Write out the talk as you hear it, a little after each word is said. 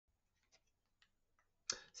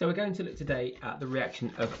So we're going to look today at the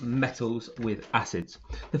reaction of metals with acids.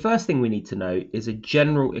 The first thing we need to know is a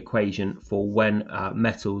general equation for when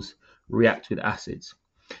metals react with acids.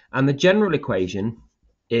 And the general equation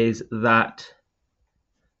is that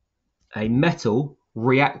a metal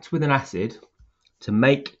reacts with an acid to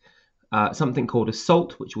make something called a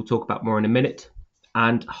salt, which we'll talk about more in a minute,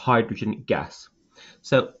 and hydrogen gas.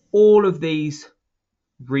 So all of these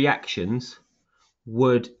reactions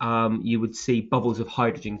you would see bubbles of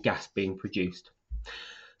hydrogen gas being produced.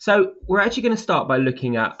 So we're actually going to start by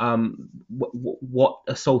looking at what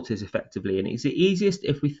a salt is effectively, and it's the easiest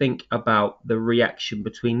if we think about the reaction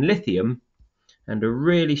between lithium and a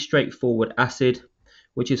really straightforward acid,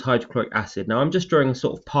 which is hydrochloric acid. Now I'm just drawing a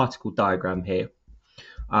sort of particle diagram here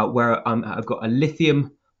where I've got a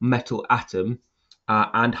lithium metal atom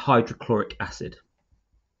and hydrochloric acid.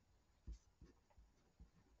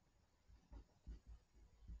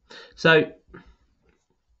 So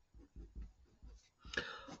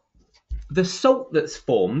the salt that's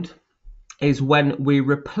formed is when we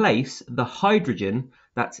replace the hydrogen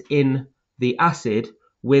that's in the acid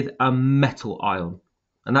with a metal ion.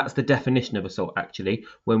 And that's the definition of a salt, actually,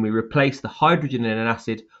 when we replace the hydrogen in an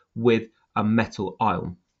acid with a metal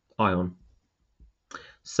ion.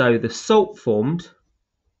 So the salt formed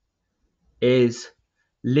is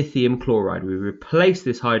lithium chloride. We replace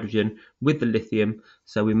this hydrogen with the lithium,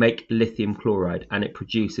 so we make lithium chloride, and it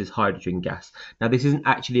produces hydrogen gas. Now, this isn't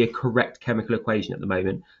actually a correct chemical equation at the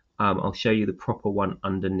moment. I'll show you the proper one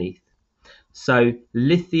underneath. So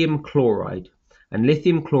lithium chloride, and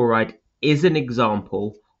lithium chloride is an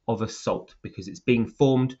example of a salt because it's being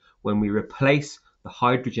formed when we replace the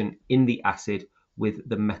hydrogen in the acid with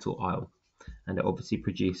the metal ion, and it obviously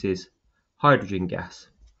produces hydrogen gas.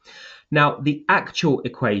 Now, the actual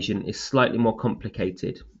equation is slightly more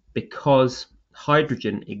complicated because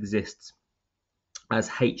hydrogen exists as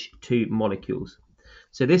H2 molecules.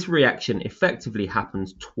 So this reaction effectively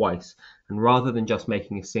happens twice, and rather than just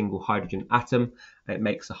making a single hydrogen atom, it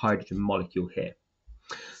makes a hydrogen molecule here.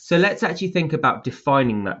 So let's actually think about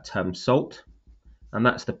defining that term salt, and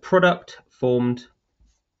that's the product formed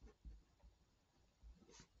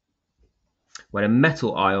when a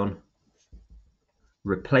metal ion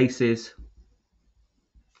replaces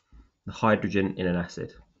the hydrogen in an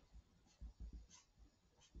acid.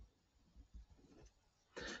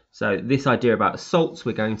 So this idea about salts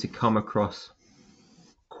we're going to come across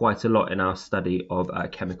quite a lot in our study of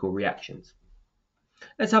chemical reactions.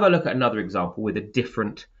 Let's have a look at another example with a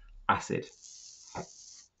different acid.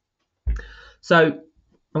 So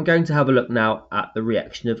I'm going to have a look now at the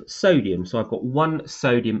reaction of sodium. So I've got one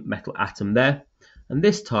sodium metal atom there, and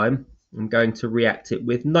this time I'm going to react it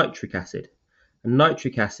with nitric acid. And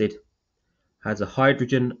nitric acid has a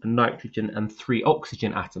hydrogen, a nitrogen, and 3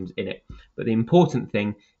 oxygen atoms in it. But the important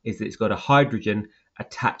thing is that it's got a hydrogen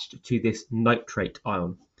attached to this nitrate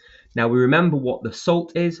ion. Now we remember what the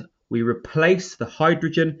salt is. We replace the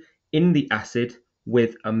hydrogen in the acid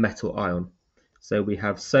with a metal ion. So we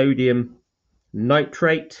have sodium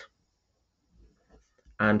nitrate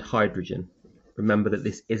and hydrogen. Remember that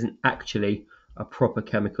this isn't actually a proper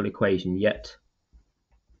chemical equation yet.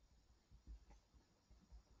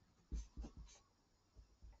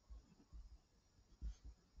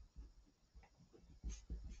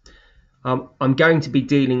 I'm going to be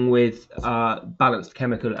dealing with balanced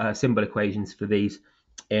chemical symbol equations for these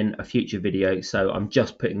in a future video, so I'm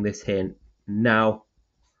just putting this here now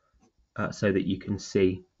so that you can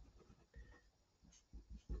see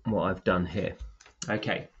what I've done here.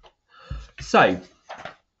 Okay, so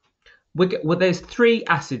there's 3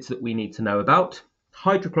 acids that we need to know about: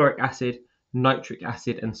 hydrochloric acid, nitric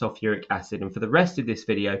acid, and sulfuric acid. And for the rest of this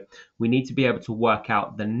video, we need to be able to work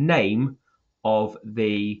out the name of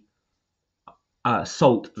the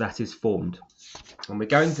salt that is formed. And we're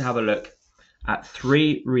going to have a look at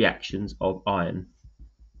 3 reactions of iron.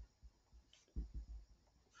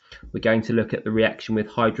 We're going to look at the reaction with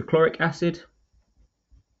hydrochloric acid,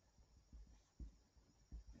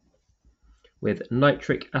 with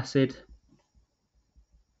nitric acid,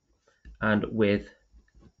 and with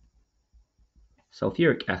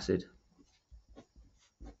sulfuric acid.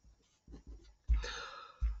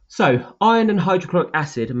 So iron and hydrochloric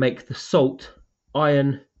acid make the salt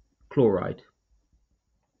iron chloride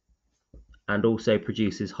and also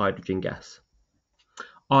produces hydrogen gas.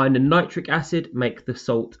 Iron and nitric acid make the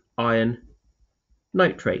salt iron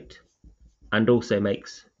nitrate and also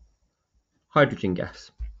makes hydrogen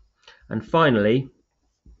gas. And finally,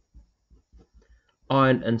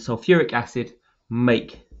 iron and sulfuric acid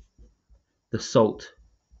make the salt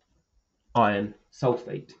iron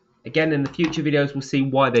sulfate. Again, in the future videos, we'll see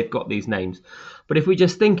why they've got these names. But if we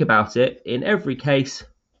just think about it, in every case,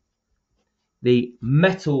 the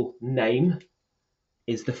metal name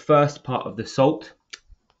is the first part of the salt,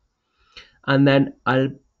 and then a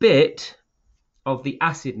bit of the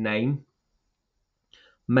acid name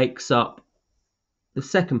makes up the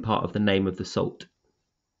second part of the name of the salt.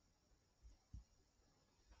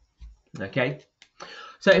 Okay,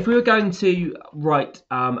 so if we were going to write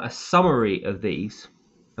a summary of these,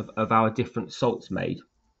 of our different salts made,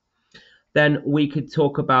 then we could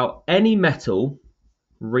talk about any metal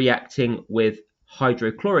reacting with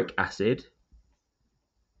hydrochloric acid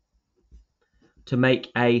to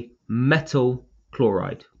make a metal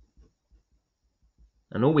chloride.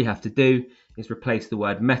 And all we have to do is replace the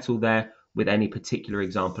word metal there with any particular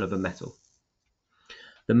example of a metal.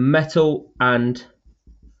 The metal and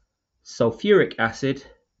sulfuric acid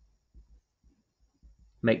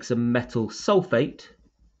makes a metal sulfate,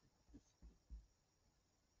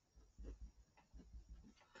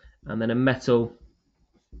 and then a metal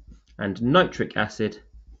and nitric acid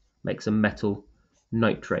makes a metal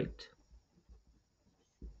nitrate.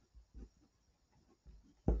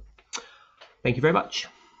 Thank you very much.